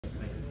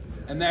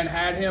and then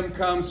had him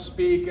come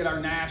speak at our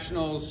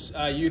Nationals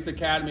Youth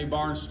Academy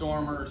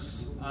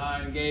Barnstormers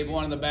and gave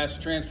one of the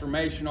best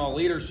transformational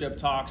leadership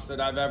talks that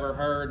I've ever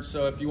heard.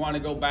 So if you want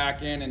to go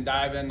back in and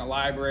dive in the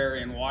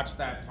library and watch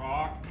that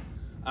talk,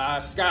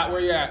 Scott,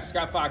 where you at?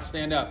 Scott Fox,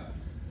 stand up.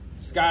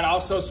 Scott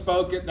also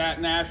spoke at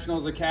that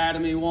Nationals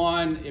Academy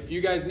one. If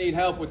you guys need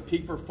help with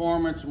peak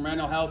performance or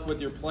mental health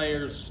with your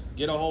players,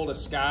 get a hold of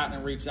Scott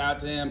and reach out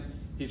to him.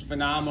 He's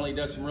phenomenal. He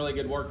does some really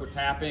good work with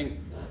tapping,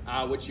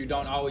 which you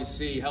don't always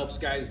see. He helps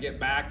guys get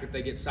back if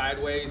they get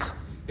sideways.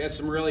 He has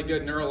some really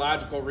good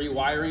neurological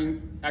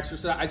rewiring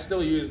exercise. I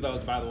still use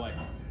those, by the way.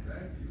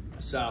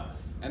 So,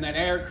 and then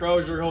Eric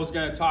Crozier, who's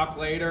going to talk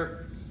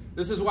later.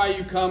 This is why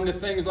you come to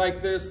things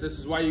like this. This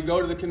is why you go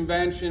to the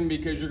convention,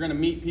 because you're going to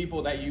meet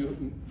people that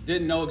you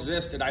didn't know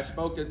existed. I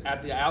spoke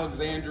at the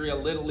Alexandria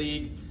Little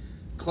League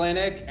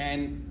clinic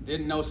and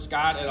didn't know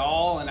Scott at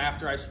all. And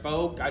after I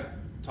spoke, I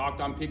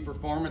talked on peak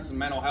performance and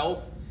mental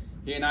health.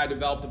 He and I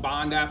developed a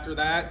bond after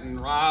that.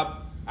 And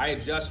Rob, I had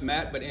just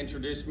met, but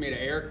introduced me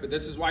to Eric. But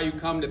this is why you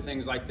come to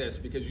things like this,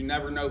 because you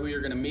never know who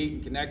you're going to meet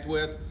and connect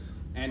with.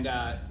 And,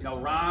 you know,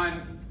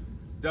 Ron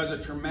does a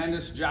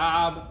tremendous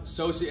job,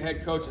 associate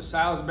head coach at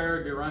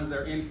Salisbury. He runs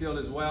their infield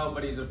as well,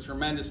 but he's a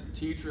tremendous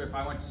teacher. If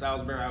I went to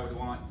Salisbury, I would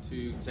want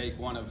to take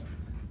one of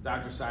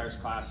Dr. Siers'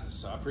 classes.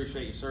 So I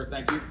appreciate you, sir.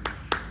 Thank you.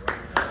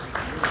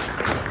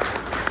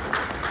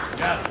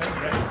 Yeah, thank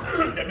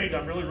you. That means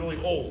I'm really,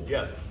 really old,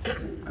 yes.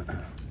 And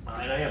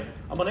I am.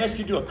 I'm going to ask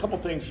you to do a couple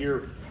things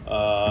here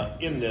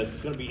in this.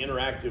 It's going to be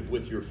interactive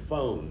with your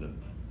phone.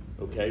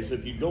 Okay, so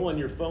if you go on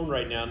your phone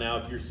right now,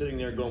 if you're sitting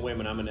there going, wait a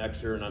minute, I'm an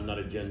Xer and I'm not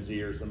a Gen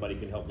Zer, somebody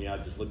can help me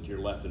out, just look to your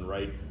left and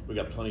right. We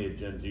got plenty of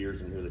Gen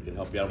Zers in here that can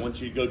help you out. I want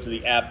you to go to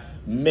the app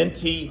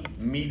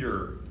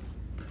Mentimeter.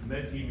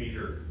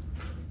 Mentimeter.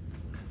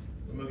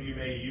 Some of you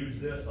may use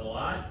this a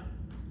lot.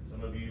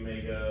 Some of you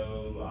may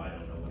go, I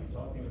don't know what he's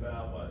talking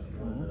about. Why is he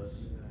doing this?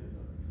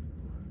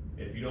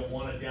 If you don't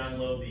want to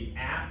download the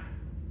app,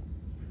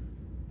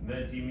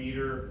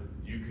 Mentimeter,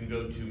 you can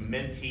go to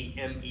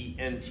menti.com,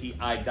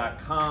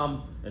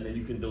 and then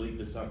you can delete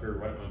the sucker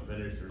right when I'm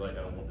finished. You're like,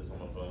 I don't want this on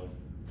my phone.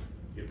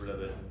 Get rid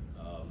of it.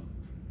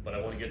 But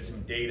I want to get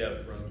some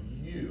data from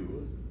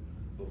you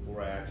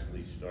before I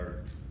actually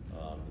start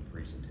the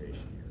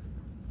presentation here.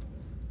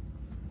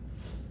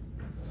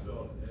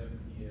 Spelled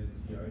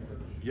M-E-N-T-I?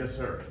 Yes,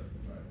 sir.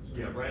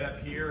 Yeah, right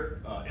up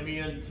here,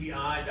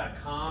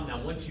 menti.com.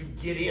 Now, once you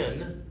get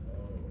in,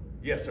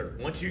 yes, sir.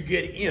 Once you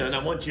get in,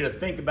 I want you to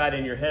think about it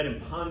in your head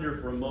and ponder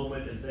for a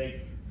moment and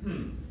think,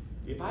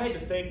 if I had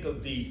to think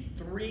of the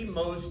three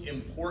most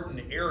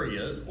important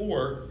areas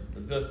or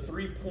the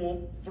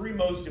three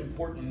most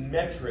important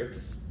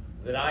metrics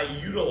that I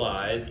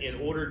utilize in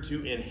order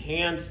to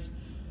enhance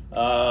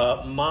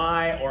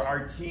my or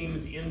our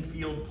team's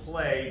infield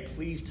play,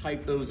 please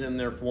type those in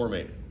there for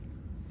me.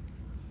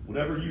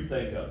 Whatever you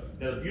think of.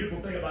 Now, the beautiful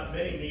thing about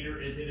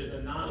Mentimeter is it is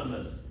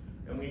anonymous.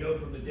 And we know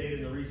from the data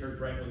and the research,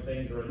 right, when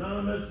things are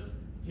anonymous,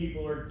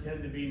 people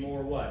tend to be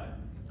more what?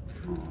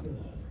 Truthful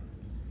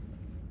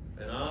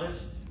and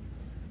honest.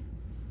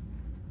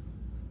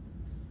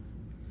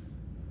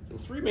 So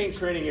 3 main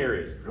training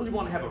areas. If you really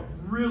want to have a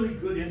really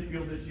good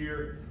infield this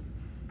year,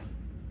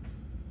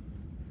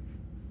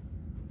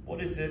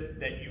 what is it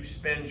that you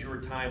spend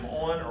your time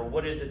on, or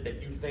what is it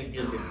that you think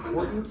is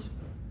important,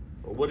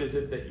 or what is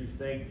it that you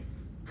think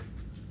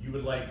you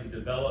would like to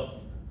develop?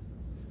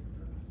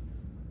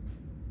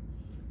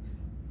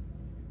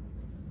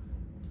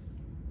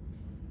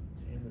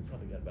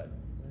 Probably got about, I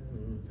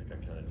think I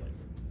counted like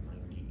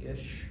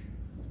 90-ish.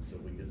 So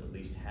we did at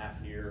least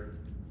half here.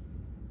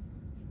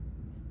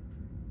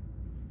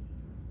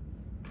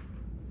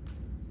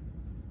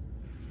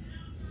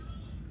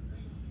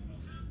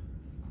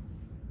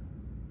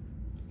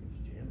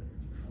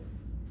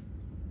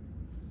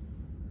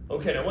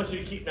 Okay, now I want you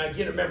to keep, now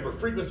again, remember,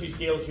 frequency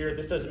scales here,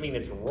 this doesn't mean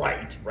it's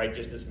right?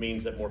 Just this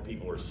means that more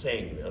people are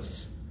saying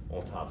this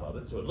on top of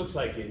it. So it looks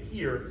like in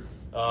here,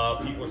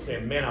 people are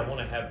saying, man, I want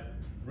to have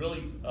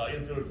really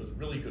infielders with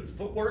really good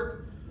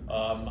footwork.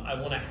 I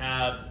want to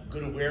have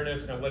good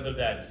awareness. Now, whether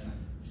that's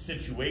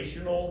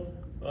situational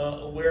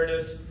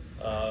awareness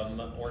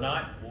or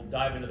not, we'll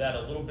dive into that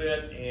a little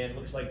bit. And it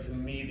looks like to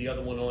me, the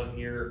other one on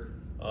here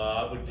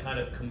would kind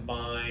of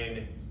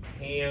combine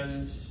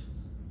hands,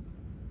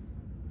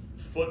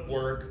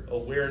 footwork,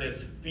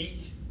 awareness,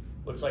 feet.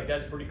 Looks like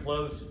that's pretty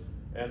close.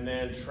 And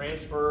then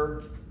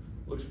transfer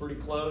looks pretty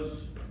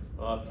close.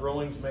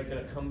 Throwing's making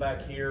a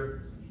comeback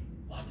here.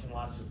 Lots and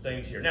lots of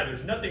things here. Now,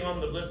 there's nothing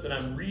on the list that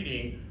I'm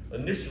reading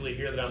initially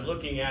here that I'm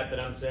looking at that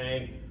I'm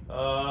saying, no,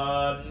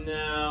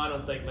 I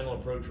don't think mental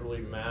approach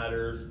really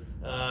matters.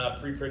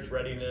 Pre-pitch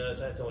readiness,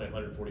 that's only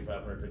 145,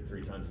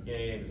 153 times a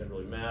game. Does that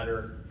really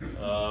matter?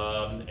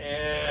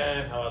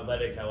 And how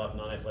athletic, how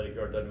non-athletic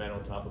you are, doesn't matter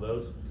on top of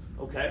those.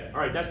 Okay,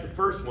 all right, that's the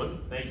first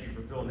one. Thank you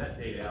for filling that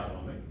data out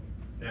on me.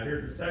 Now,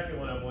 here's the second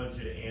one I want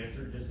you to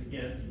answer, just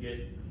again to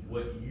get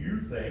what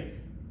you think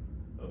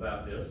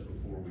about this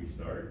before we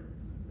start.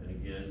 And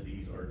again,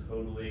 these are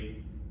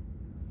totally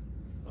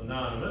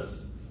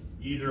anonymous.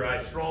 Either I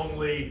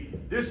strongly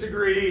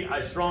disagree, I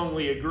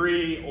strongly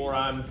agree, or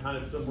I'm kind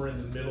of somewhere in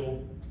the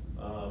middle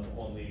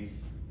on these,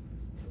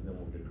 and then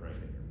we'll get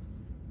cranking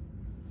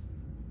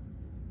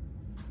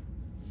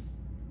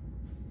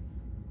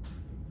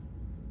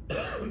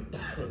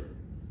here.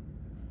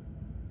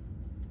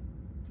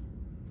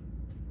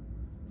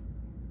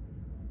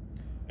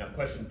 Now,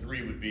 question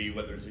 3 would be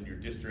whether it's in your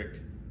district,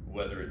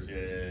 whether it's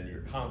in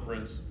your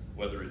conference,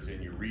 whether it's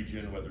in your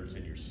region, whether it's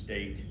in your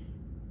state,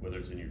 whether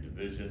it's in your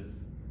division,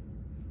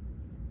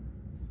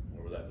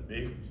 whatever that would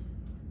be.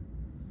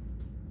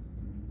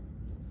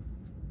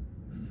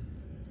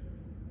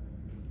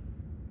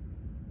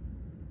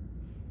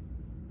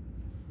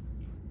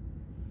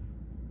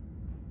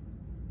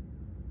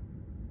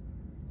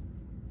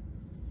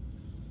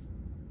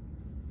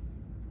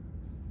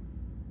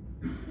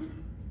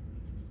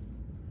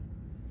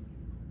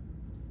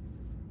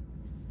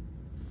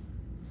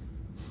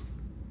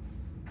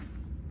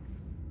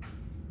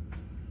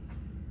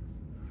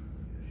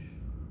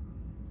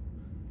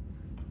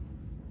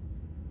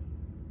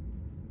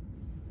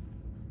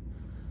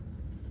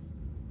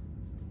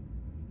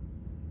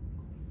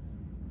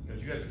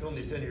 You guys are filling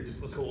these in here. Just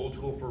let's go old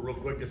school for real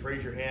quick. Just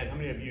raise your hand. How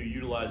many of you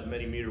utilize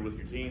Mentimeter with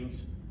your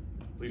teams?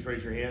 Please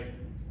raise your hand.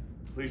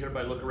 Please,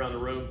 everybody, look around the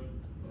room.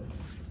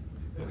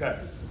 Okay.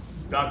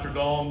 Dr.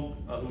 Gong,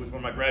 who was one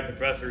of my grad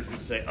professors,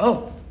 would say,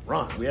 "Oh,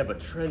 Ron, we have a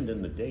trend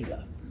in the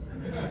data.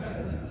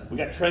 We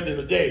got trend in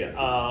the data."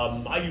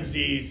 I use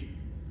these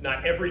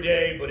not every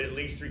day, but at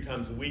least 3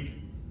 times a week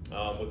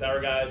with our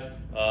guys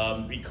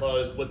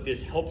because what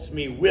this helps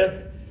me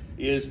with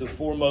is the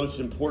 4 most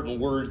important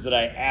words that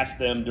I ask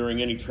them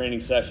during any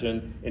training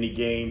session, any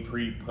game,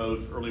 pre,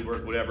 post, early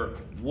work, whatever.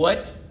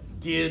 What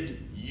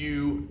did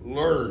you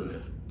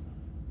learn?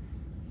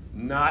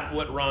 Not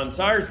what Ron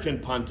Siers can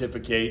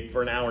pontificate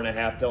for an hour and a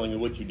half telling you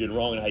what you did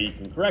wrong and how you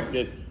can correct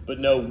it, but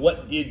no,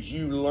 what did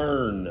you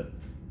learn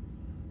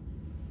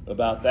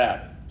about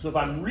that? So if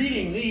I'm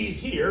reading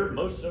these here,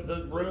 most of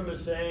the room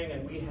is saying,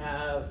 and we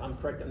have, I'm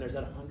correct, and there's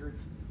at 100.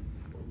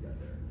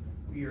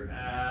 We are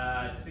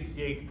at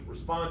 68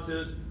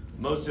 responses.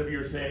 Most of you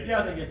are saying,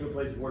 yeah, I think Infield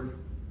plays important.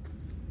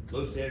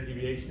 Low standard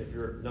deviation if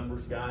you're a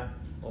numbers guy.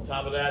 On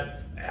top of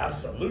that,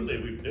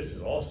 absolutely, this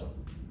is awesome.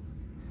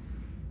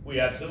 We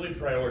absolutely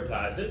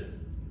prioritize it.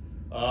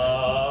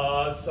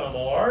 Some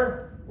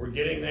are. We're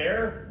getting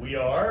there. We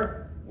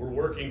are. We're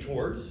working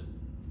towards.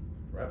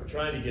 Right? We're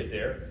trying to get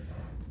there.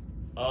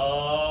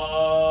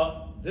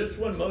 This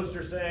one, most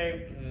are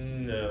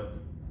saying, no.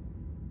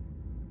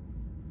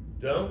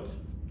 Don't.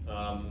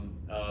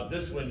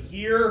 This one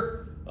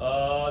here,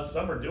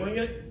 some are doing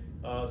it,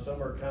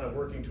 some are kind of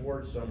working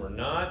towards, some are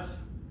not.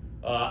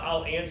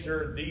 I'll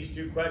answer these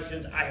 2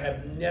 questions. I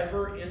have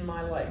never in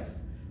my life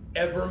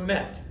ever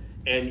met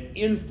an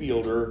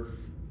infielder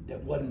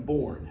that wasn't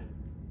born.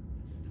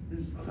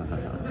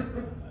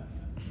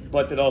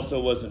 But that also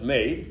wasn't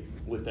made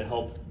with the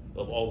help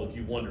of all of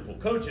you wonderful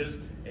coaches.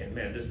 And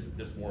man,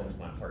 this warms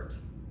my heart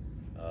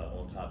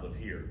on top of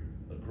here.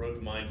 A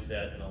growth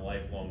mindset and a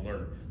lifelong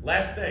learner.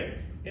 Last thing,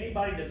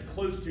 anybody that's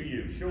close to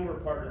you, shoulder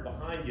partner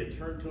behind you,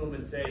 turn to them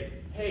and say,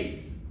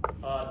 hey,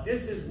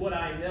 this is what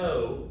I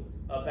know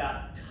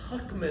about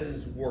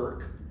Tuckman's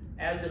work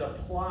as it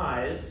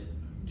applies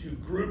to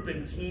group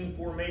and team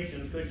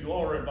formations, because you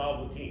all are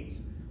involved with teams.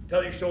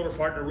 Tell your shoulder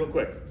partner real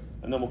quick,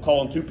 and then we'll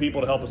call on 2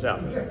 people to help us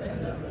out.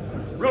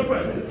 Real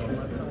quick.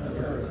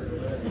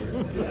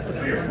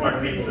 You're 4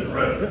 people in this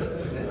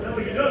room. How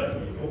are you doing?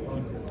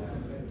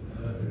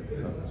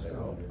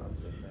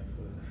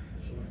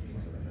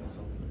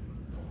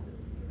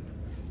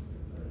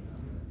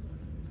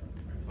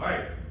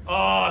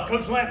 All right,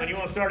 Coach Lampman, you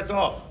want to start us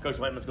off? Coach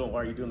Lampman's going,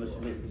 why are you doing this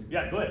to me?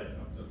 Yeah, go ahead.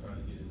 I'm just trying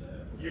to get into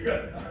that. You're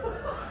good.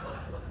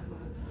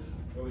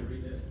 Can we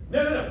read that?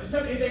 No. Just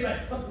tell me anything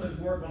about Tuckman's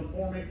work on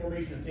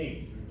formation of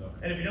teams.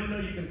 And if you don't know,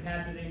 you can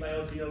pass it to anybody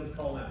else you know who's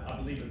calling out. I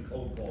believe in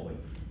cold calling.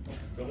 It's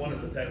a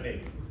wonderful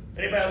technique.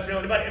 Anybody else know?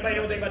 Anybody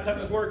know anything about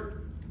Tuckman's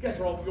work? You guys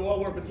you all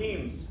work with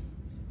teams.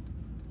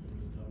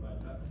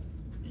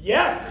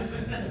 Yes!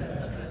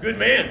 Good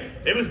man.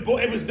 It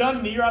was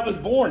done the year I was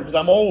born, because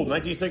I'm old,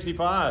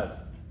 1965.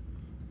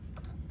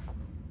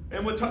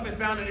 And what Tuckman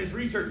found in his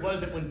research was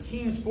that when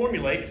teams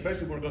formulate,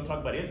 especially when we're going to talk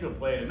about infield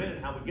play in a minute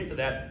and how we get to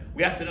that,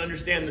 we have to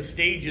understand the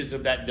stages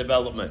of that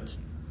development.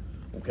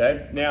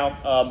 Okay?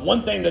 Now,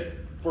 one thing that,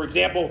 for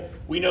example,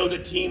 we know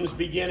that teams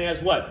begin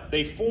as what?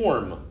 They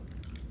form.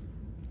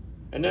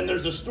 And then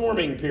there's a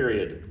storming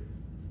period.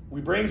 We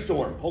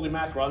brainstorm. Holy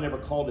mackerel, I never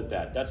called it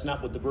that. That's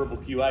not what the verbal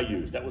cue I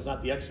used. That was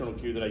not the external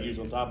cue that I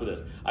used on top of this.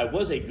 I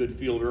was a good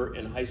fielder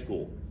in high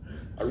school.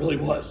 I really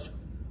was.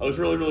 I was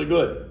really, really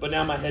good. But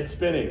now my head's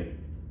spinning,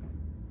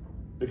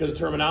 because the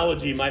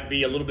terminology might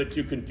be a little bit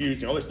too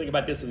confusing. I always think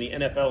about this in the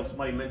NFL.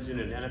 Somebody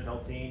mentioned an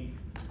NFL team.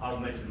 I'll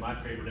mention my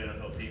favorite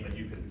NFL team, and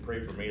you can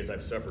pray for me as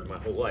I've suffered my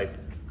whole life.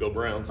 Go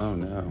Browns. Oh,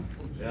 no.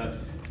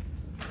 Yes.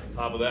 On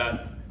top of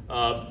that.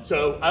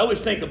 So I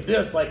always think of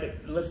this, like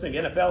listening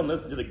to NFL and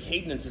listening to the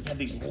cadences, have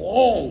these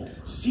long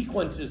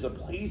sequences of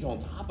plays on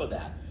top of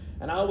that.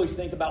 And I always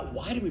think about,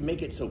 why do we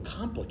make it so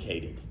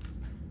complicated?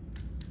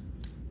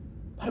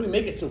 Why do we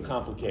make it so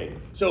complicated?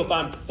 So if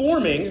I'm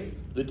forming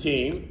the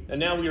team, and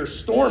now we are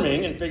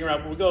storming and figuring out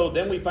where we go,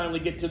 then we finally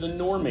get to the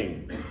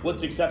norming.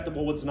 What's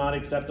acceptable, what's not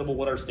acceptable,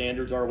 what our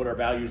standards are, what our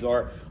values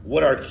are,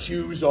 what our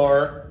cues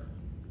are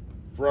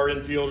for our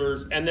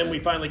infielders, and then we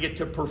finally get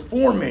to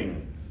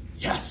performing.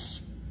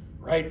 Yes,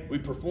 right? We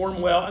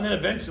perform well, and then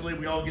eventually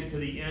we all get to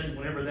the end,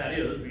 whenever that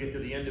is. We get to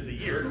the end of the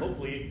year, and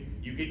hopefully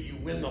you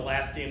win the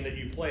last game that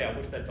you play. I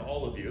wish that to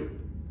all of you.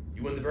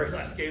 You win the very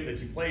last game that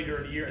you play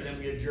during the year, and then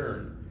we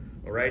adjourn.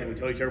 All right, we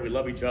tell each other we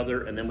love each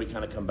other, and then we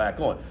kind of come back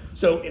on.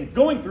 So in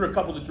going through a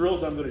couple of the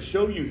drills I'm going to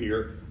show you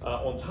here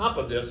on top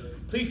of this,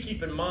 please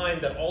keep in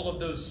mind that all of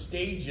those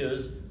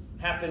stages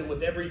happen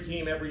with every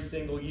team every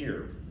single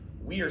year.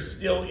 We are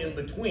still in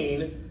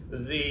between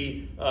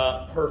the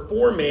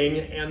performing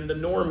and the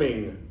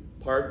norming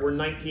part. We're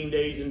 19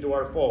 days into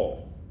our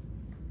fall.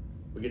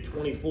 We get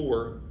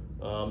 24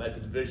 at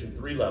the Division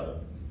III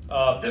level.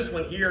 This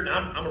one here,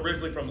 I'm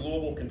originally from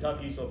Louisville,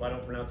 Kentucky, so if I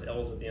don't pronounce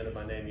L's at the end of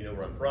my name, you know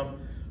where I'm from.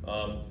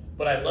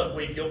 But I love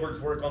Wade Gilbert's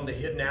work on the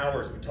hidden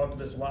hours. We talked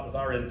to this a lot with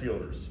our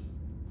infielders.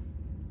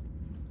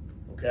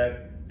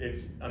 Okay?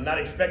 I'm not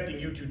expecting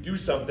you to do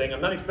something.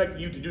 I'm not expecting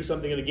you to do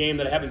something in a game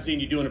that I haven't seen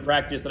you do in a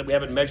practice, that we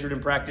haven't measured in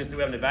practice, that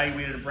we haven't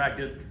evaluated in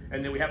practice,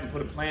 and that we haven't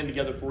put a plan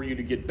together for you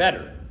to get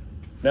better.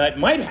 Now, it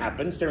might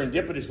happen,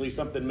 serendipitously,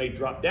 something may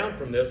drop down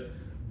from this,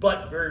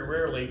 but very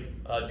rarely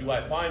do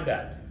I find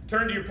that.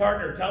 Turn to your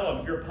partner, tell them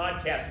if you're a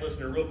podcast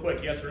listener real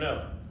quick, yes or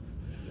no?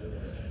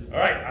 All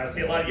right, I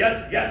see a lot of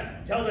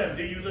yes. Tell them,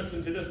 do you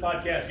listen to this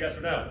podcast, yes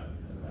or no?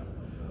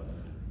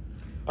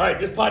 All right,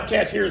 this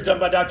podcast here is done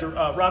by Dr.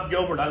 Rob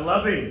Gilbert. I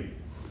love him.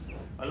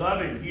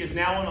 He is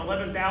now on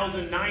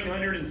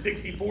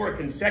 11,964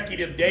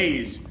 consecutive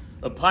days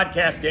of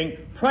podcasting.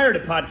 Prior to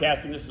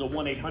podcasting, this is a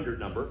 1-800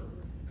 number.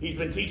 He's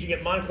been teaching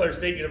at Montclair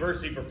State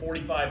University for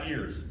 45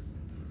 years.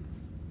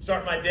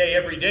 Start my day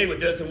every day with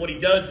this, and what he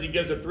does is he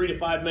gives a 3 to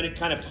 5 minute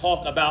kind of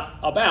talk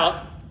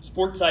about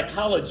sports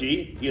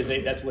psychology.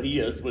 That's what he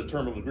is. What his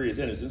terminal degree is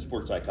in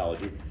sports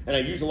psychology. And I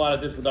use a lot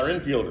of this with our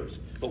infielders.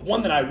 But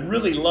one that I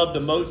really love the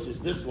most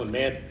is this one,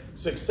 man.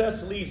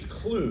 Success leaves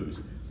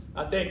clues.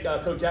 I think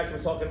Coach Jackson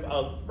was talking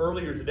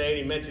earlier today,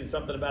 and he mentioned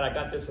something about I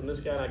got this from this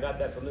guy, and I got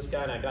that from this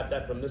guy, and I got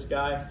that from this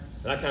guy.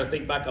 And I kind of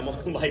think back on my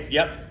own life.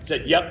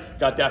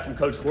 Got that from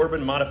Coach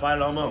Corbin, modified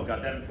it on my own.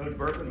 Got that from Coach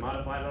Burton,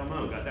 modified it on my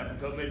own. Got that from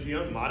Coach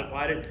Young,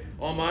 modified it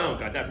on my own.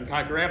 Got that from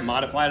Kai Crab,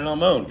 modified it on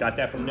my own. Got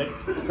that from Nick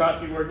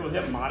Crosby, working with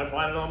him,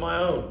 modified it on my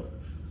own.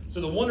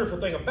 So the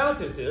wonderful thing about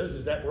this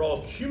is that we're all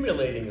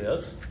accumulating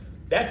this.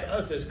 That's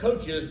us as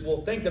coaches.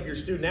 We'll think of your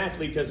student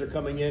athletes as they're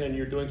coming in and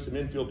you're doing some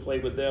infield play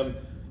with them,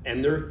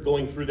 and they're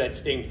going through that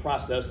same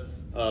process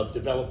of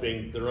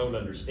developing their own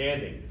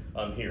understanding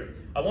here.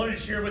 I wanted to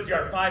share with you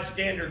our 5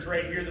 standards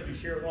right here that we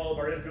share with all of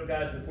our infield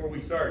guys before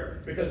we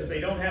start. Because if they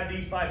don't have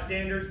these 5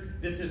 standards,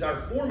 this is our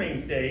forming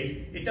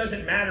stage. It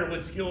doesn't matter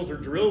what skills or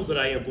drills that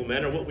I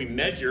implement or what we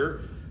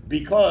measure,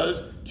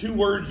 because 2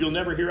 words you'll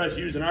never hear us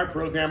use in our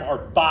program are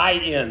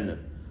buy-in.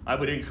 I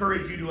would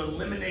encourage you to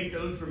eliminate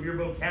those from your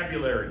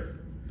vocabulary.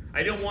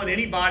 I don't want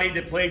anybody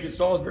that plays at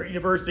Salisbury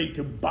University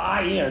to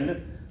buy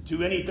in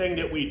to anything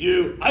that we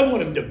do. I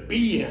want them to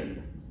be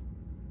in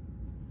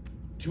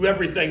to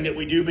everything that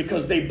we do,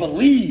 because they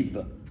believe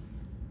in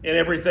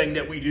everything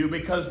that we do,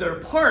 because they're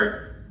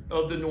part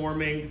of the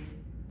norming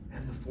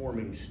and the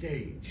forming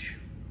stage.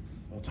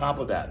 On top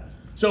of that,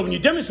 so when you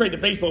demonstrate that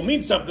baseball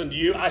means something to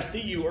you, I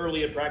see you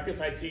early at practice,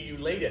 I see you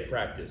late at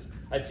practice,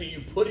 I see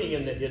you putting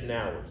in the hidden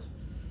hours,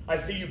 I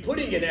see you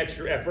putting in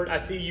extra effort, I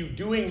see you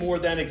doing more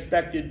than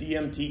expected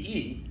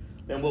DMTE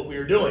than what we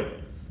are doing.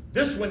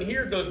 This one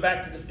here goes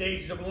back to the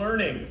stages of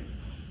learning. Do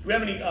we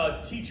have any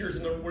teachers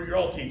where you're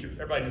all teachers?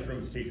 Everybody in this room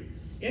is a teacher.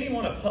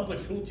 Anyone a public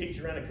school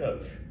teacher and a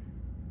coach?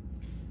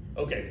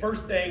 Okay,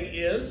 first thing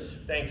is,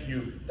 thank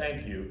you for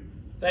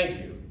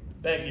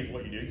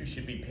what you do. You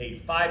should be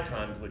paid 5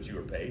 times what you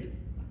were paid.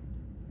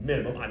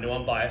 Minimum. I know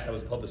I'm biased. I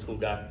was a public school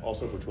guy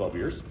also for 12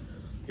 years.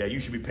 Okay, you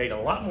should be paid a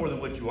lot more than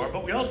what you are.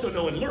 But we also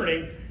know in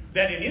learning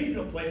that in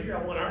infield play here,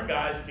 I want our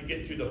guys to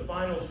get to the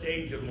final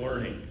stage of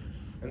learning.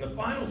 And the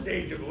final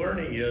stage of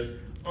learning is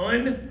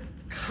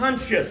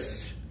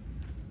unconscious,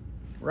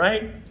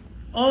 right?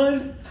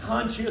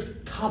 Unconscious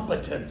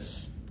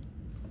competence.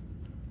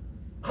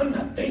 I'm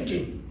not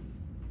thinking,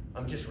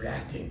 I'm just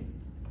reacting.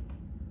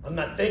 I'm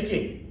not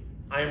thinking,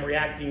 I am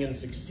reacting and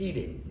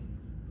succeeding.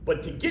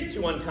 But to get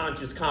to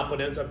unconscious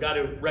competence, I've got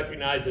to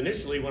recognize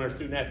initially when our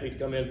student athletes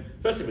come in,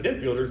 especially with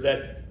infielders,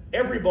 that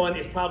everyone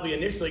is probably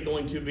initially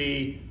going to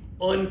be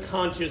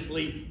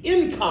unconsciously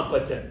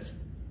incompetent,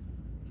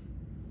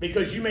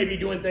 because you may be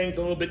doing things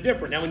a little bit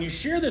different. Now, when you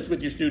share this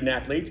with your student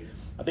athletes,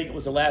 I think it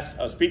was the last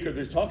speaker that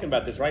was talking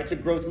about this, right? It's a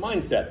growth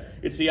mindset.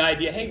 It's the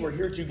idea, hey, we're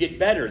here to get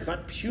better. It's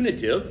not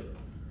punitive,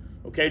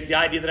 okay? It's the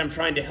idea that I'm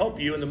trying to help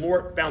you, and the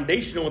more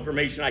foundational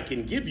information I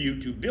can give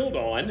you to build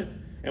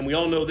on, and we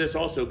all know this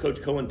also,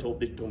 Coach Cohen told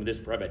me this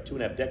probably about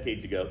 2.5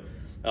 decades ago,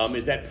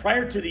 is that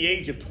prior to the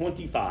age of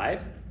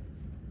 25,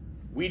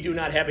 we do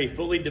not have a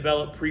fully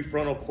developed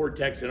prefrontal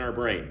cortex in our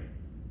brain.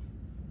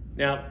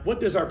 Now, what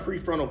does our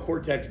prefrontal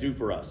cortex do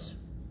for us?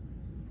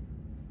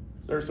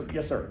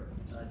 Yes, sir.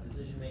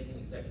 Decision-making,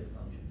 executive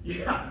function.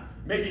 Yeah,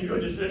 making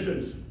good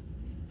decisions,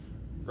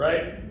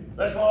 right?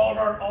 That's why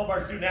all of our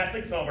student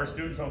athletes, all of our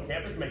students on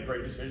campus make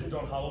great decisions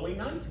on Halloween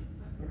night,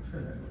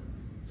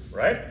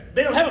 right?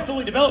 They don't have a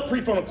fully developed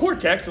prefrontal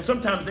cortex, so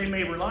sometimes they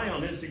may rely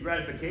on instant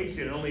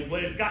gratification. And only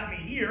what has got me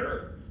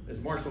here, as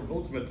Marshall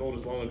Goldsmith told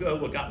us long ago,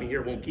 what got me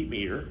here won't keep me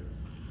here.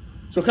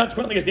 So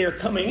consequently, as they are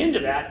coming into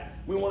that,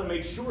 we want to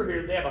make sure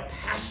here they have a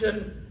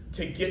passion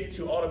to get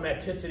to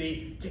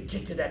automaticity, to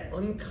get to that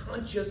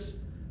unconscious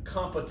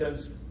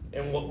competence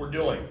in what we're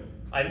doing.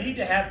 I need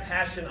to have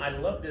passion. I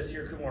love this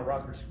here. Kumar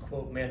Rocker's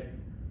quote, man.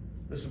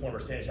 This is one of our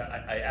standards.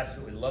 I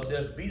absolutely love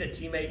this. Be the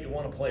teammate you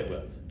want to play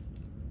with.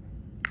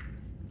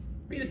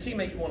 Be the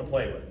teammate you want to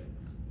play with.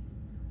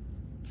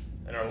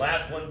 And our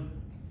last one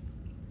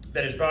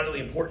that is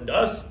vitally important to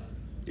us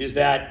is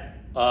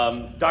that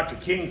Dr.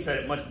 King said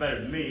it much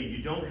better than me.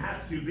 You don't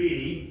have to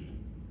be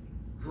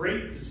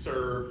great to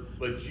serve,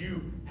 but you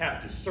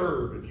have to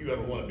serve if you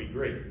ever want to be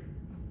great.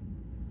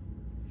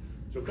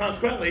 So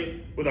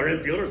consequently, with our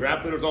infielders, our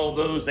outfielders, all of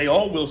those, they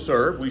all will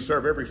serve. We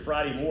serve every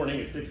Friday morning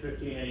at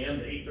 6:15 a.m.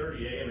 to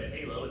 8:30 a.m. at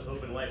Halo. It's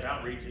Open Life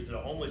Outreach. It's at a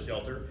homeless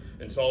shelter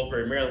in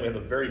Salisbury, Maryland. We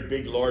have a very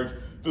big, large,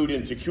 food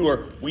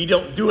insecure. We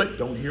don't do it.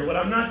 Don't hear what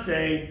I'm not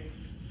saying.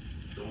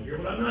 Don't hear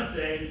what I'm not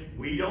saying.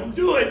 We don't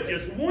do it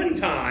just one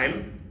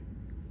time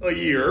a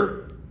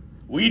year.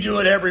 We do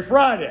it every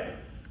Friday.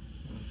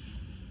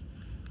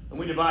 And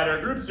we divide our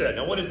groups in.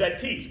 Now, what does that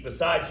teach?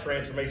 Besides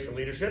transformational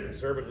leadership and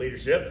servant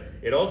leadership,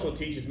 it also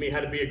teaches me how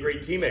to be a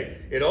great teammate.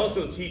 It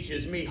also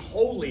teaches me,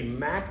 holy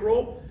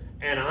mackerel,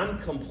 and I'm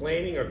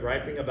complaining or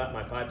griping about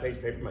my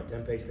 5-page paper, my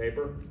 10-page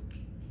paper,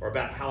 or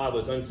about how I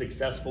was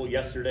unsuccessful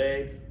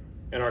yesterday,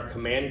 and our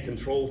command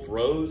control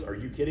froze. Are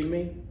you kidding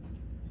me?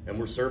 And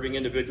we're serving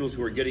individuals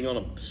who are getting on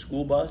a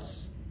school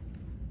bus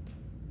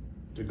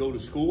to go to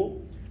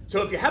school.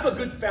 So if you have a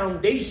good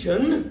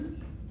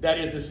foundation that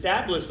is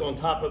established on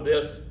top of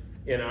this,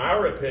 in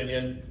our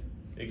opinion,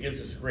 it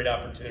gives us a great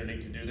opportunity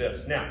to do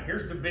this. Now,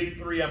 here's the big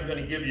three I'm going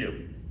to give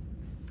you.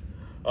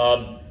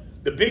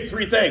 The big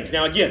three things.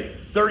 Now, again,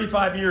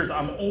 35 years,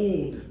 I'm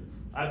old.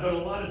 I've done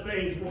a lot of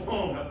things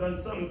wrong. I've done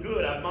some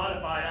good. I've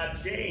modified.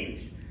 I've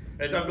changed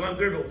as I've gone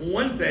through. But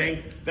one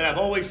thing that I've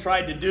always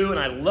tried to do, and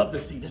I love to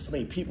see this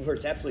many people here,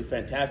 it's absolutely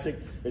fantastic,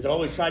 is I've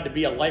always tried to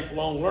be a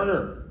lifelong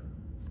learner.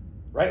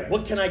 Right?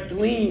 What can I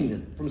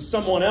glean from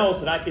someone else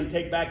that I can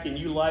take back and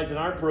utilize in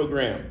our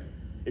program?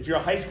 If you're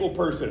a high school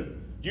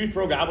person, youth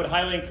program, I would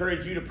highly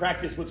encourage you to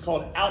practice what's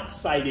called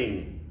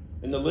outsiding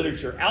in the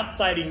literature.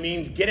 Outsiding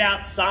means get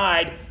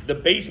outside the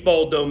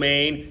baseball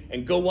domain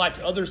and go watch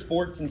other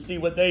sports and see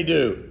what they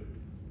do.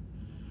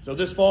 So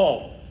this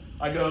fall,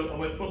 I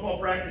went football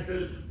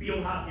practices,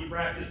 field hockey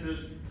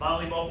practices,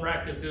 volleyball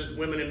practices,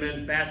 women and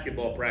men's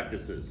basketball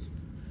practices.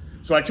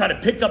 So I try to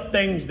pick up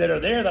things that are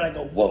there that I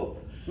go, whoa,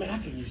 man, I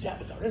can use that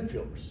with our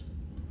infielders.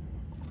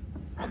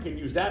 I can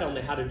use that on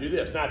how to do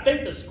this. Now, I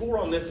think the score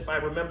on this, if I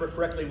remember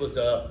correctly, was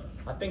I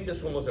think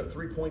this one was a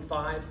 3.5.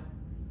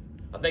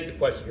 I think the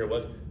question here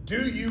was,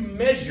 do you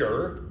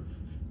measure?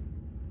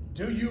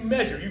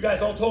 You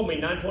guys all told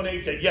me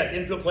 9.8 said, yes,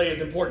 infield play is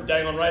important.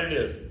 Dang on right it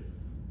is.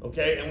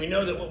 Okay, and we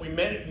know that what we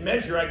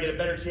measure, I get a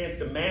better chance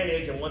to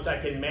manage, and once I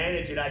can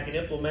manage it, I can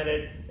implement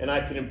it, and I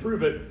can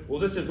improve it. Well,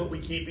 this is what we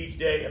keep each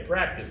day at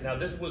practice. Now,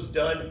 this was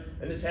done,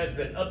 and this has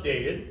been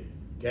updated.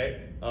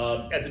 Okay,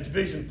 at the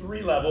Division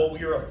III level,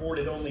 we are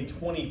afforded only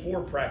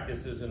 24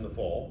 practices in the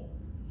fall.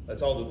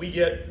 That's all that we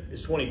get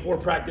is 24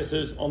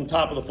 practices on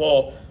top of the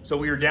fall. So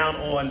we are down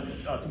on,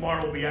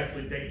 tomorrow will be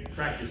actually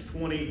practice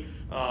 20.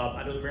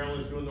 I know the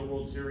Maryland is doing the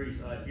World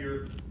Series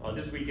here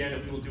this weekend,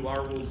 and we will do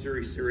our World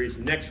Series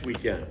next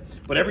weekend.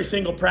 But every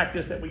single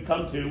practice that we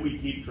come to, we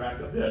keep track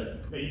of this.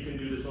 Now, you can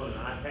do this on an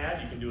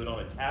iPad, you can do it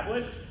on a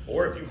tablet,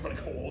 or if you want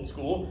to go old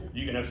school,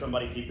 you can have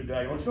somebody keep the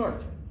daggone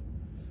chart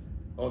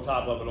on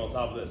top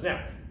of this.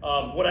 Now,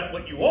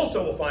 what you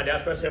also will find out,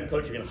 especially I'm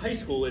coaching in high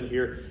school in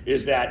here,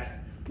 is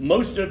that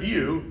most of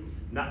you,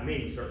 not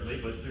me certainly,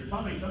 but there's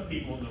probably some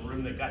people in the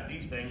room that got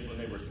these things when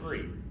they were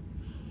 3.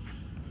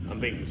 I'm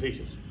being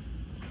facetious,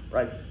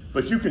 right?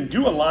 But you can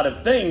do a lot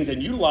of things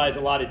and utilize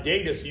a lot of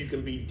data so you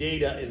can be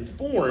data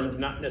informed,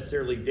 not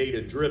necessarily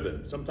data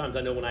driven. Sometimes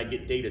I know when I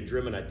get data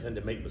driven, I tend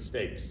to make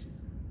mistakes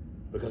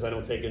because I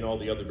don't take in all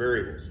the other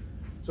variables.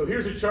 So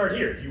here's a chart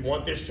here. If you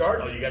want this chart,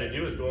 all you got to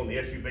do is go on the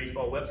SU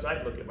Baseball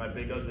website, look at my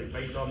big ugly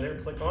face on there,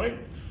 click on it,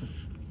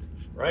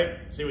 right?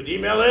 See what the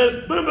email is?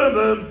 Boom, boom,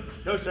 boom.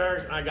 Go,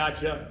 sirs, I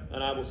got you,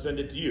 and I will send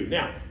it to you.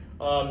 Now,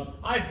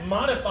 I've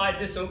modified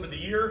this over the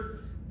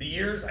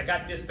years. I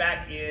got this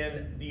back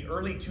in the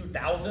early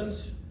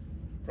 2000s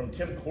from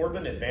Tim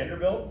Corbin at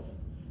Vanderbilt,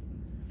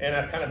 and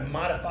I've kind of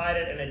modified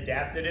it and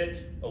adapted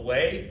it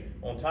away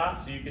on top.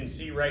 So you can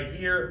see right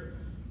here,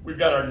 we've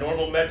got our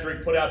normal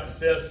metric put out to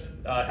assist.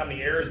 How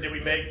many errors did we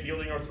make,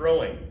 fielding or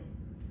throwing?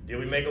 Did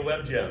we make a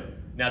web gem?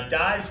 Now,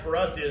 dives for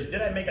us is,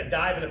 did I make a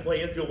dive and a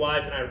play infield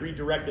wise and I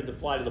redirected the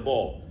flight of the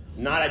ball?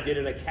 Not I did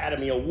an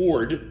Academy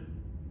Award,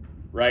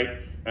 right?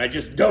 And I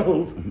just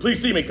dove.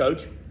 Please see me,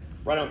 coach.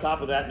 Right on top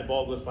of that, and the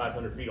ball goes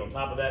 500 feet. On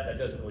top of that, that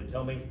doesn't really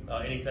tell me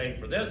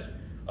anything for this.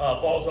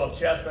 Balls off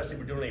chest, especially if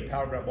we're doing any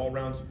power ground ball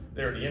rounds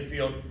there in the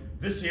infield.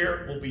 This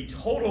here will be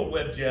total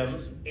web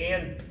gems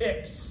and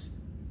picks.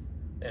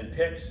 And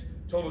picks,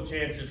 total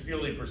chances,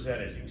 fielding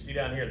percentage. You can see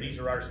down here, these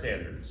are our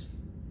standards.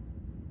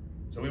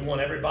 So we want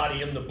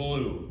everybody in the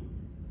blue.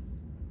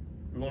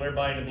 We want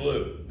everybody in the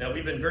blue. Now,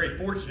 we've been very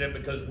fortunate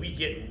because we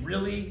get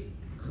really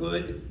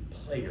good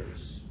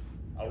players.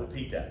 I'll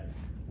repeat that.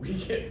 We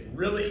get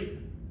really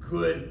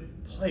good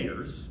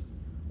players,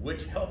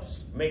 which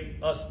helps make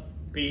us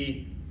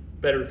be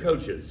better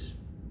coaches.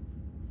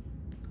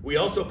 We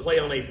also play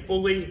on a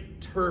fully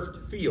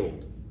turfed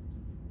field,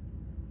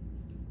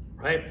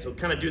 right? So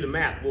kind of do the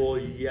math. Well,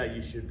 yeah,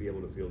 you should be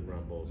able to field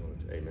ground balls on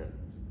it. Amen.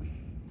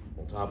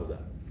 On top of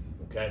that,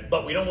 okay?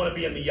 But we don't want to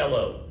be in the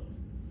yellow.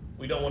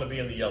 We don't want to be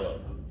in the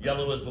yellow.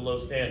 Yellow is below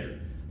standard.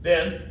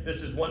 Then,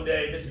 this is one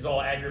day, this is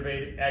all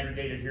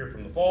aggregated here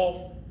from the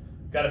fall.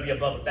 Got to be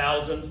above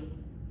 1,000.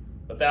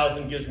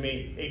 1,000 gives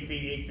me 8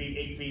 feet, 8 feet,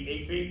 8 feet,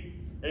 8 feet.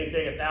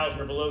 Anything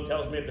 1,000 or below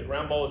tells me if the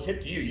ground ball is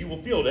hit to you, you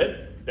will field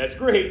it. That's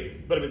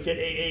great. But if it's hit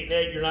 8, 8, and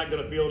 8, you're not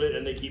going to field it,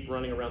 and they keep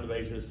running around the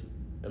bases,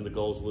 and the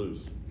goals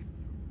lose.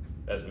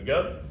 As we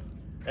go.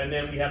 And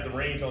then we have the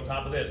range on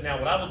top of this. Now,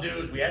 what I will do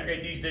is we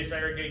aggregate these,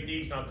 disaggregate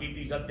these, and I'll keep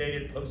these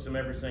updated, post them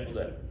every single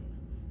day.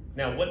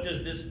 Now, what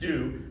does this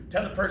do?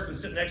 Tell the person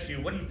sitting next to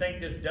you, what do you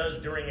think this does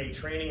during a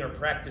training or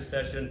practice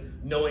session,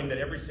 knowing that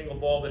every single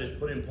ball that is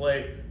put in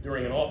play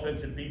during an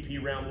offensive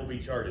BP round will be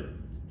charted?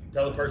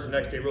 Tell the person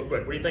next to you real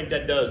quick. What do you think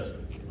that does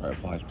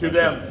to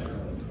them?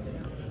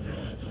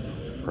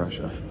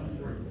 Pressure.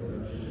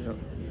 Yep.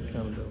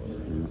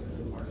 Accountability.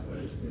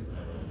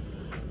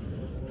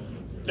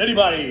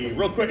 Anybody,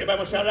 real quick, anybody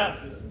want to shout it out?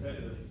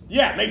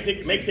 Yeah,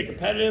 it makes it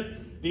competitive.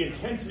 The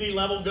intensity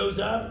level goes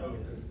up.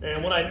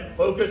 And when I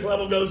focus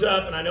level goes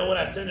up, and I know when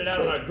I send it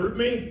out on a group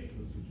me,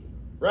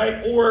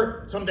 right?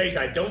 Or some days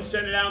I don't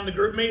send it out in the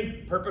group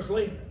me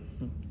purposely.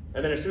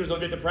 And then as soon as they'll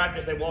get to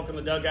practice, they walk in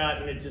the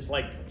dugout, and it's just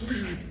like,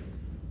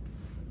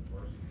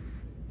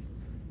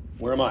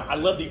 where am I? I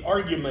love the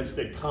arguments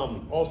that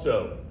come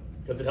also,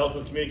 because it helps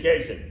with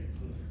communication.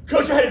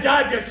 Coach, I had a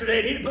dive yesterday,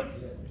 and he didn't put...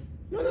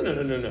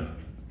 No.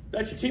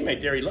 That's your teammate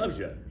there. He loves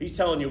you. He's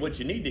telling you what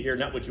you need to hear,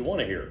 not what you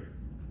want to hear.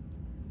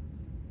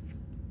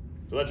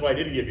 So that's why I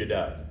did give you a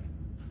dive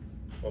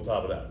on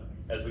top of that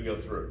as we go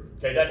through.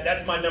 Okay,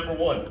 that's my number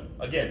one.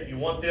 Again, you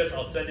want this,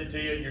 I'll send it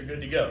to you, you're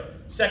good to go.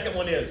 Second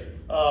one is,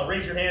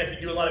 raise your hand if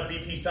you do a lot of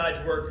BP sides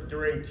work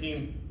during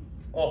team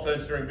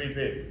offense during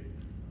BP.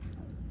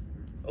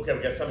 Okay,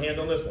 we got some hands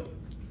on this one.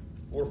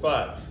 4 or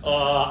 5.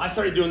 I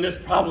started doing this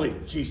probably,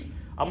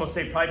 I'm going to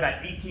say probably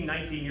about 18,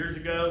 19 years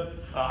ago.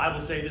 I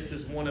will say this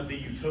is one of the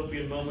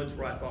utopian moments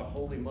where I thought,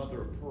 holy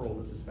mother of pearl,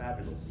 this is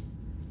fabulous.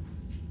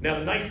 Now,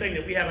 the nice thing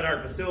that we have at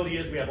our facility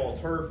is we have all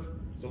turf,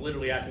 so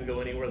literally I can go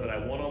anywhere that I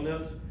want on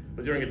this.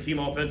 But during a team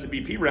offensive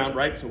BP round,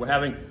 right, so we're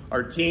having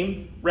our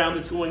team round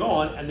that's going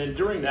on, and then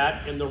during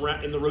that, in the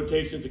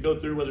rotations that go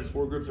through, whether it's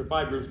 4 groups or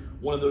 5 groups,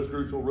 one of those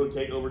groups will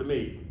rotate over to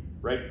me,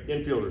 right?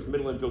 Infielders,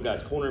 middle infield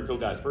guys, corner infield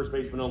guys, first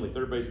baseman only,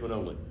 third baseman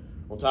only.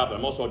 On top of it,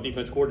 I'm also a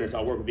defense coordinator, so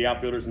I work with the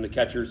outfielders and the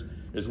catchers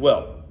as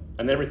well.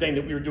 And everything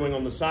that we were doing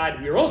on the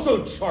side, we were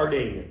also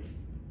charting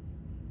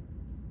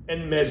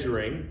and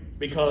measuring,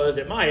 because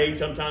at my age,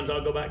 sometimes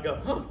I'll go back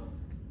and go,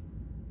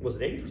 was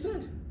it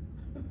 80%?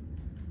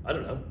 I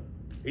don't know.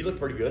 He looked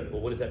pretty good.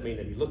 Well, what does that mean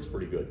that he looks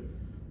pretty good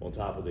on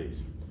top of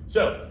these?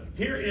 So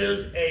here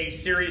is a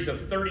series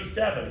of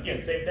 37.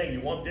 Again, same thing. You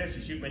want this,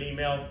 you shoot me an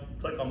email,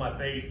 click on my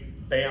face,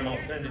 bam, I'll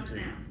send it to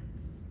you.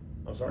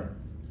 I'm sorry?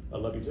 I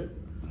love you too.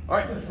 All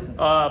right.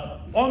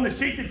 On the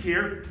sheet that's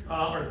here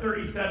are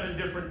 37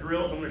 different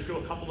drills. I'm going to show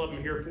a couple of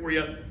them here for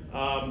you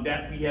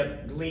that we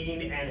have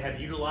gleaned and have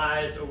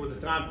utilized over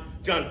the time.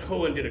 John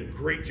Cohen did a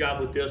great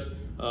job with this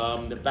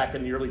back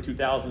in the early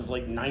 2000s,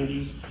 late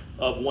 90s,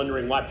 of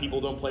wondering why people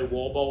don't play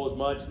wall ball as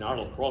much. Now, our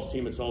lacrosse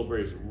team at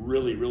Salisbury is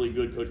really, really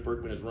good. Coach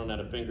Berkman has run out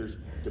of fingers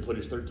to put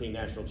his 13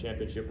 national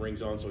championship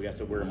rings on, so he has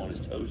to wear them on his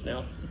toes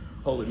now.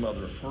 Holy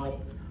mother of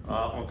pearl.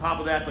 On top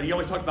of that, but he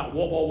always talked about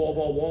wall ball, wall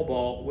ball, wall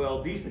ball.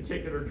 Well, these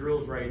particular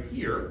drills right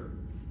here,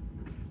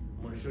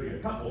 I'm going to show you a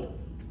couple,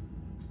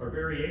 are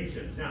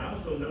variations. Now, I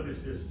also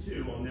noticed this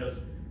too on this.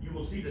 You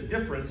will see the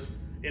difference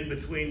in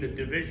between the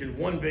Division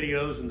I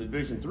videos and the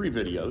Division III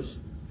videos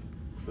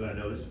that I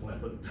noticed when I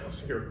put the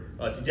drills here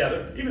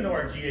together, even though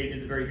our GA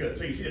did very good.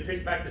 So you see the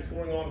pitch back that's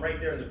going on right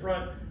there in the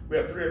front. We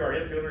have 3 of our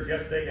infielders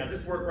yesterday. Now,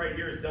 this work right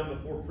here is done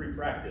before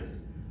pre-practice.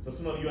 So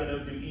some of you I know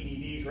do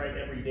EDDs, right,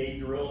 everyday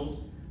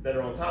drills that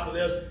are on top of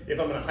this. If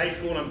I'm in a high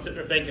school and I'm sitting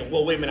there thinking,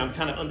 well, wait a minute, I'm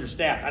kind of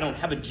understaffed. I don't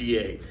have a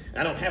GA.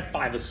 I don't have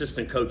 5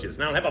 assistant coaches.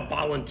 And I don't have a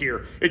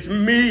volunteer. It's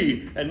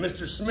me and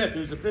Mr. Smith,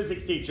 who's the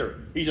physics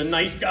teacher. He's a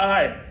nice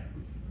guy.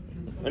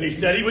 And he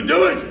said he would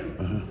do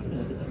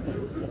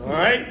it. All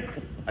right?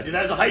 I did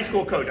that as a high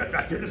school coach.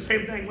 I did the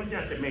same thing with you.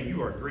 I said, man,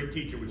 you are a great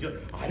teacher.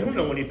 I don't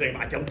know anything.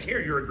 I don't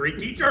care. You're a great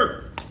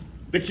teacher.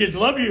 The kids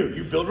love you.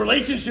 You build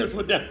relationships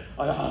with them.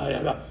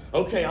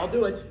 Okay, I'll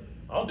do it.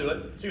 I'll do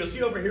it. So you'll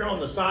see over here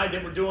on the side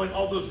that we're doing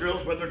all those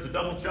drills, whether it's a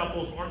double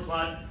shuffles, arm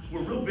slot.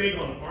 We're real big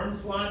on arm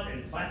slots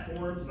and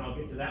platforms, and I'll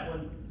get to that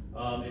one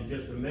in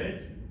just a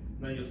minute.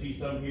 And then you'll see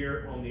some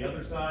here on the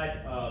other side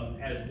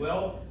as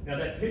well. Now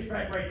that pitch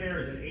rack right there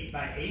is an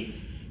 8x8.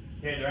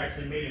 Okay, they're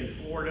actually made in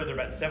Florida. They're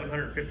about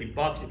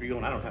 $750 if you're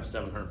going. I don't have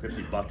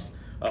 $750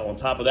 on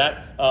top of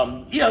that.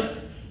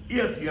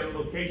 If you have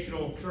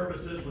locational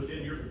services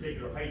within your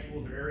particular high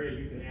schools or area,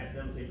 you can ask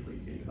them, say,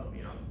 please, can you help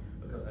me out?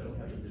 Because I don't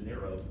have the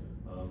dinero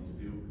to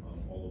do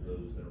all of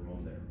those that are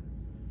on there.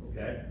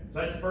 Okay,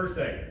 so that's the first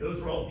thing.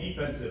 Those are all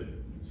defensive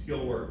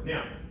skill work.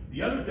 Now,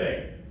 the other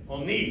thing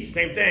on these,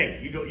 same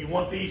thing. You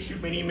want these?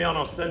 Shoot me an email and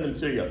I'll send them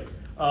to you.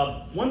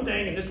 One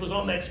thing, and this was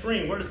on that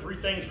screen. What are the 3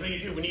 things we need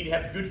to do? We need to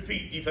have good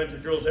feet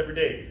defensive drills every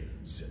day.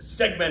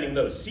 Segmenting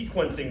those,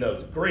 sequencing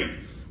those, great.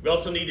 We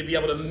also need to be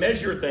able to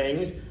measure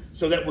things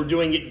so that we're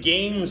doing it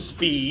game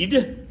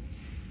speed,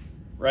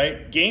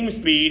 right? Game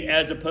speed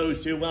as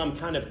opposed to, well, I'm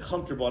kind of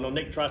comfortable. I know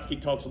Nick Trotsky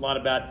talks a lot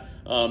about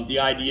the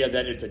idea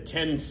that it's a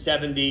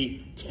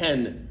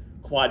 10-70-10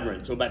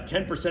 quadrant. So about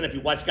 10% if you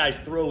watch guys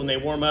throw when they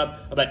warm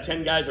up, about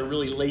 10 guys are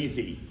really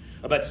lazy.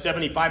 About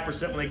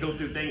 75% when they go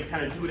through things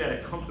kind of do it at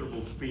a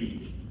comfortable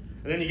speed.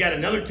 And then you got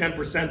another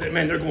 10% that,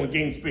 man, they're going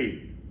game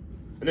speed.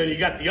 And then you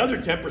got the other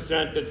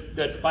 10%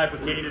 that's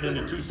bifurcated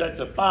into 2 sets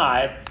of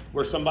 5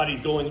 where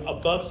somebody's going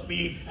above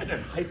speed and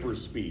then hyper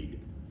speed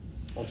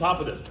on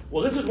top of this.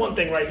 Well, this is one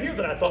thing right here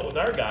that I thought with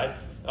our guys,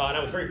 and I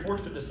was very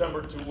fortunate this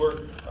summer to work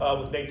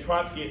with Nate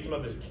Trotsky at some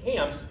of his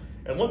camps.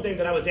 And one thing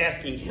that I was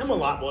asking him a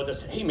lot was, I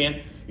said, hey, man,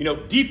 you know,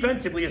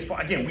 defensively,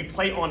 again, we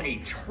play on a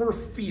turf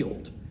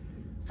field,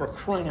 for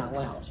crying out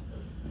loud,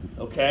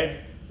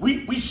 okay?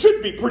 We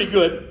should be pretty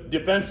good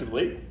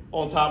defensively.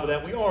 On top of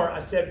that, we are. I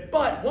said,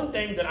 but one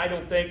thing that I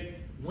don't think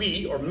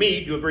we, or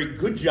me, do a very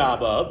good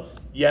job of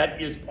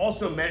yet is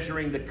also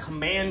measuring the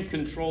command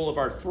control of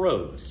our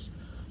throws.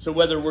 So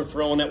whether we're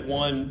throwing at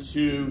 1,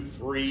 2,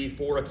 3,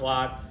 4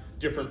 o'clock,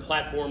 different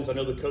platforms. I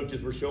know the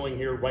coaches were showing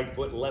here right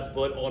foot, left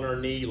foot, on our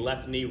knee,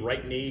 left knee,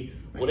 right knee,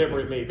 whatever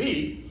it may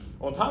be.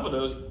 On top of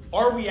those,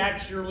 are we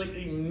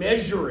actually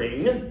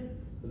measuring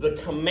the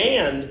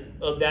command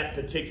of that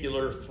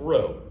particular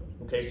throw?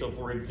 Okay, so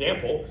for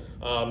example,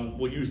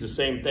 we'll use the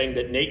same thing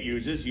that Nate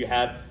uses. You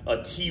have a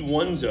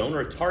T1 zone,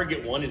 or a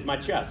target 1 is my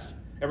chest.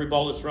 Every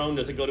ball that's thrown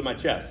doesn't go to my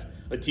chest.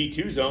 A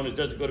T2 zone is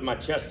doesn't go to my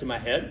chest to my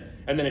head.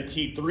 And then a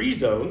T3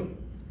 zone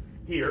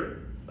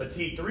here. A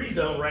T3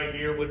 zone right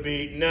here would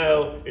be,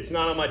 no, it's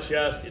not on my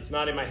chest. It's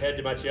not in my head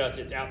to my chest.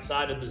 It's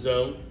outside of the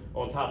zone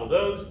on top of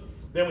those.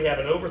 Then we have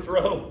an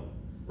overthrow.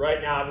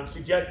 Right now, I would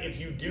suggest if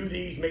you do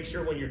these, make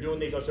sure when you're doing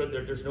these, I'll show you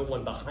there's no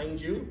one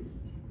behind you.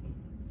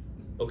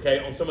 Okay,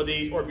 on some of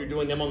these, or if you're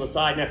doing them on the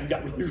side. Now, if you've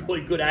got really,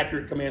 really good,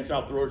 accurate command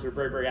style throwers who are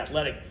very, very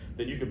athletic,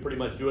 then you can pretty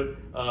much do it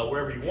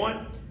wherever you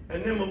want.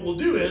 And then what we'll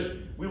do is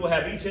we will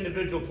have each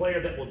individual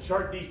player that will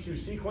chart these 2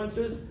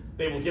 sequences.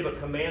 They will give a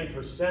command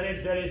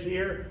percentage that is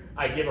here.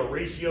 I give a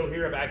ratio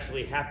here of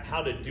actually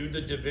how to do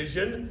the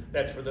division.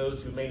 That's for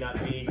those who may not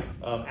be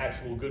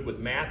actual good with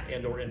math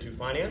and or into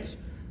finance.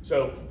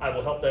 So I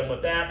will help them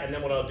with that. And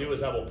then what I'll do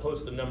is I will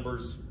post the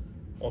numbers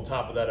on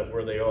top of that of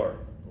where they are.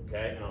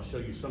 Okay, and I'll show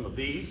you some of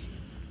these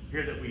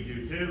here that we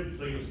do too.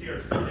 So you'll see our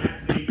student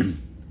athletes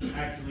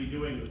actually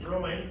doing the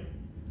throwing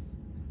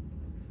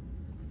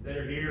that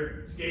are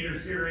here, skater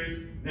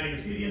series. Now you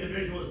see the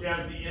individuals down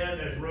at the end,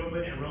 there's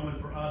Roman, and Roman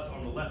for us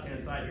on the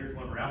left-hand side, here's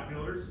one of our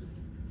outfielders.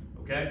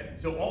 Okay,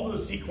 so all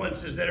those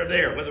sequences that are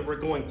there, whether we're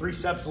going 3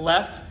 steps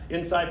left,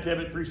 inside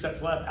pivot, 3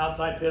 steps left,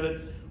 outside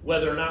pivot,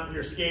 whether or not we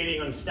are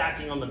skating and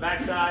stacking on the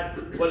backside,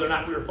 whether or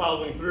not we are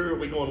following through, are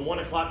we going 1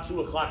 o'clock,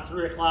 2 o'clock,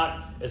 3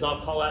 o'clock, as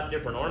I'll call out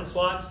different arm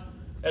slots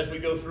as we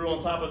go through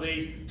on top of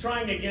these,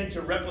 trying again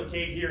to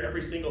replicate here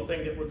every single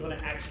thing that we're going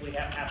to actually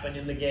have happen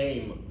in the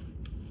game.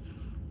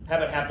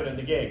 Have it happen in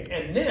the game.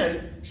 And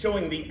then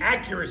showing the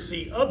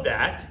accuracy of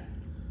that,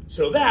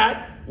 so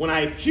that when I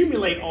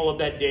accumulate all of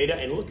that data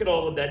and look at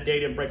all of that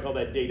data and break all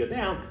that data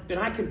down, then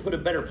I can put a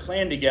better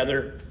plan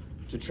together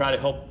to try to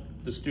help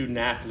the student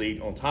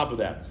athlete on top of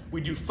that.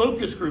 We do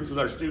focus groups with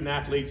our student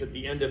athletes at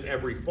the end of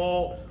every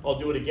fall. I'll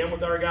do it again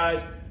with our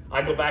guys.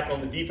 I go back on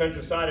the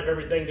defensive side of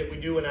everything that we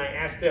do and I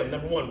ask them,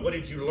 number 1, what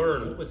did you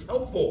learn? What was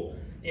helpful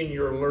in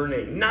your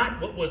learning? Not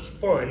what was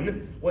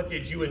fun, what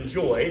did you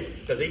enjoy?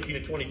 Because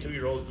 18 to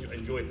 22-year-olds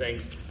enjoy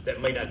things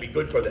that may not be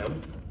good for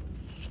them,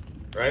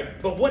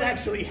 right? But what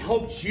actually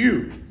helps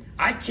you?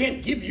 I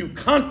can't give you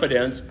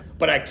confidence,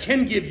 but I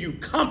can give you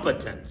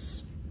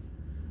competence.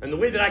 And the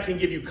way that I can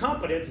give you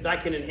competence is I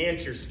can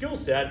enhance your skill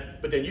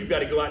set, but then you've got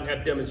to go out and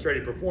have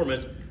demonstrated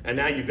performance, and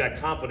now you've got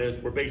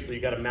confidence where basically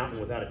you got a mountain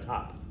without a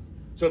top.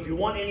 So if you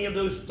want any of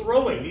those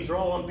throwing, these are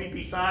all on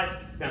BP side.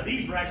 Now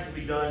these were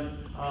actually done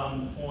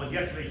on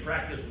yesterday's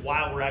practice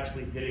while we're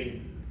actually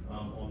hitting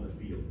on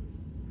the field.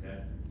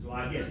 Okay. So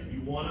again, if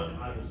you want them,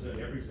 I will send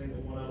every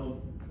single one of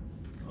them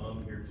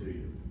come here to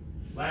you.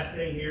 Last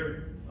thing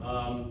here,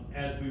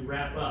 as we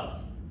wrap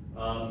up,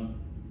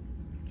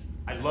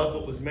 I love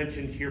what was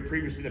mentioned here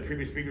previously, the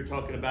previous speaker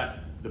talking about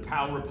the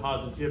power of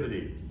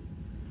positivity,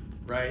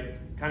 right?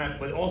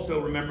 But also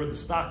remember the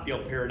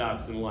Stockdale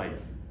paradox in life.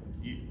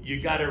 You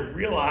got to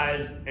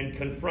realize and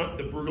confront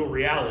the brutal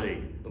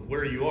reality of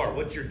where you are.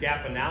 What's your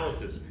gap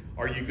analysis?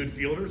 Are you good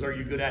fielders? Are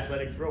you good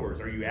athletic throwers?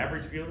 Are you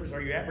average fielders?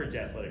 Are you average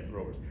athletic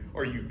throwers?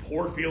 Are you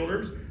poor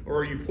fielders or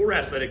are you poor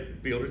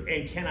athletic fielders?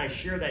 And can I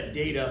share that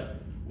data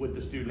with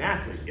the student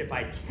athlete? If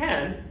I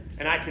can,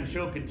 and I can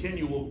show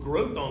continual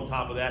growth on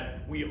top of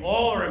that, we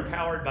all are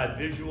empowered by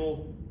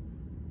visual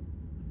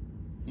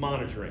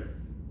monitoring.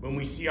 When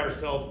we see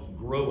ourselves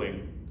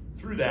growing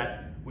through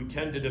that, we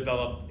tend to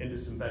develop into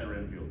some better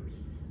infielders.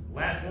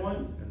 Last one,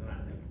 and then I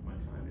think my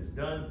time is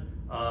done.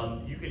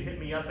 You can hit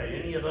me up at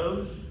any of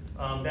those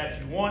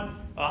that you want.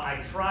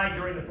 I try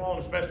during the fall,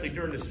 and especially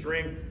during the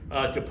spring,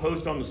 to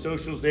post on the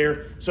socials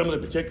there some of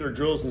the particular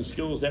drills and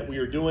skills that we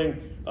are doing.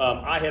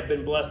 I have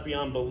been blessed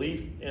beyond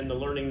belief in the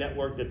learning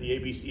network that the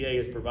ABCA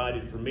has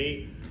provided for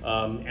me,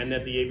 and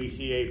that the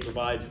ABCA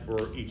provides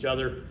for each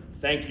other.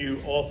 Thank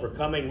you all for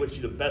coming. Wish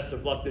you the best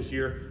of luck this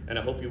year, and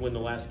I hope you win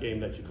the last game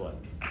that you play.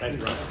 Thank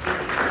you, Ron.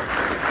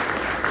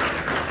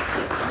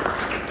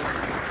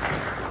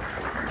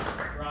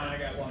 Ron, I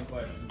got one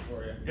question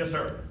for you. Yes,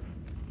 sir.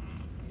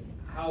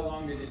 How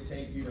long did it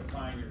take you to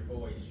find your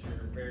voice?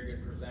 You're a very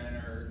good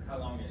presenter. How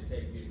long did it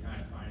take you to kind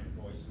of find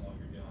your voice in what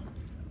you're doing?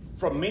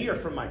 From me or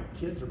from my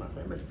kids or my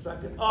family's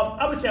perspective?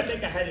 I would say I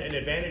think I had an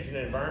advantage in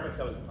an environment.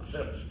 I was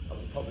a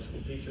public school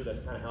teacher. That's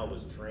kind of how I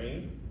was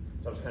trained.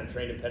 So I was kind of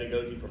trained in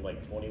pedagogy from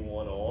like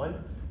 21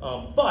 on.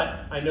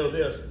 But I know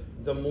this,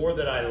 the more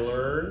that I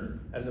learned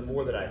and the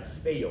more that I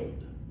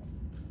failed,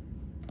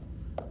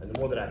 and the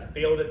more that I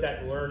failed at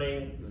that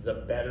learning, the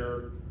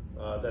better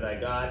that I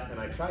got. And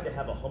I tried to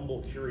have a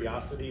humble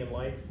curiosity in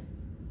life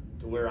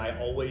to where I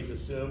always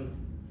assume,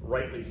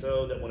 rightly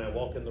so, that when I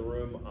walk in the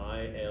room, I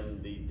am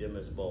the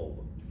dimmest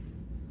bulb.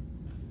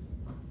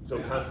 So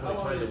constantly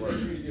trying to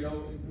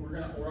learn.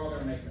 We're all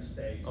going to make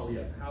mistakes. Oh,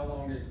 yeah. How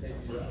long did it take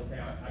you to, okay,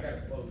 I got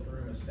to flow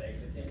through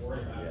mistakes. I can't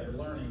worry about it.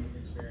 They're learning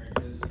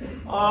experiences.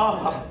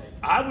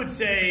 I would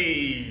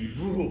say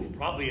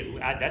probably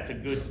that's a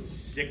good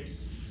 6,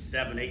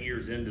 7, 8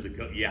 years into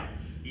the yeah,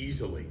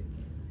 easily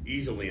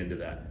into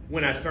that.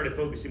 When I started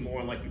focusing more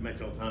on, like you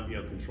mentioned all the time,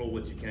 control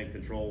what you can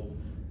control,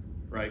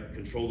 right?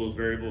 Control those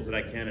variables that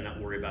I can and not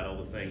worry about all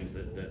the things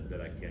that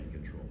I can't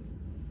control.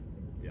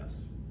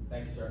 Yes.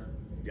 Thanks, sir.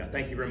 Yeah,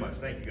 thank you very much.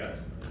 Thank you, guys.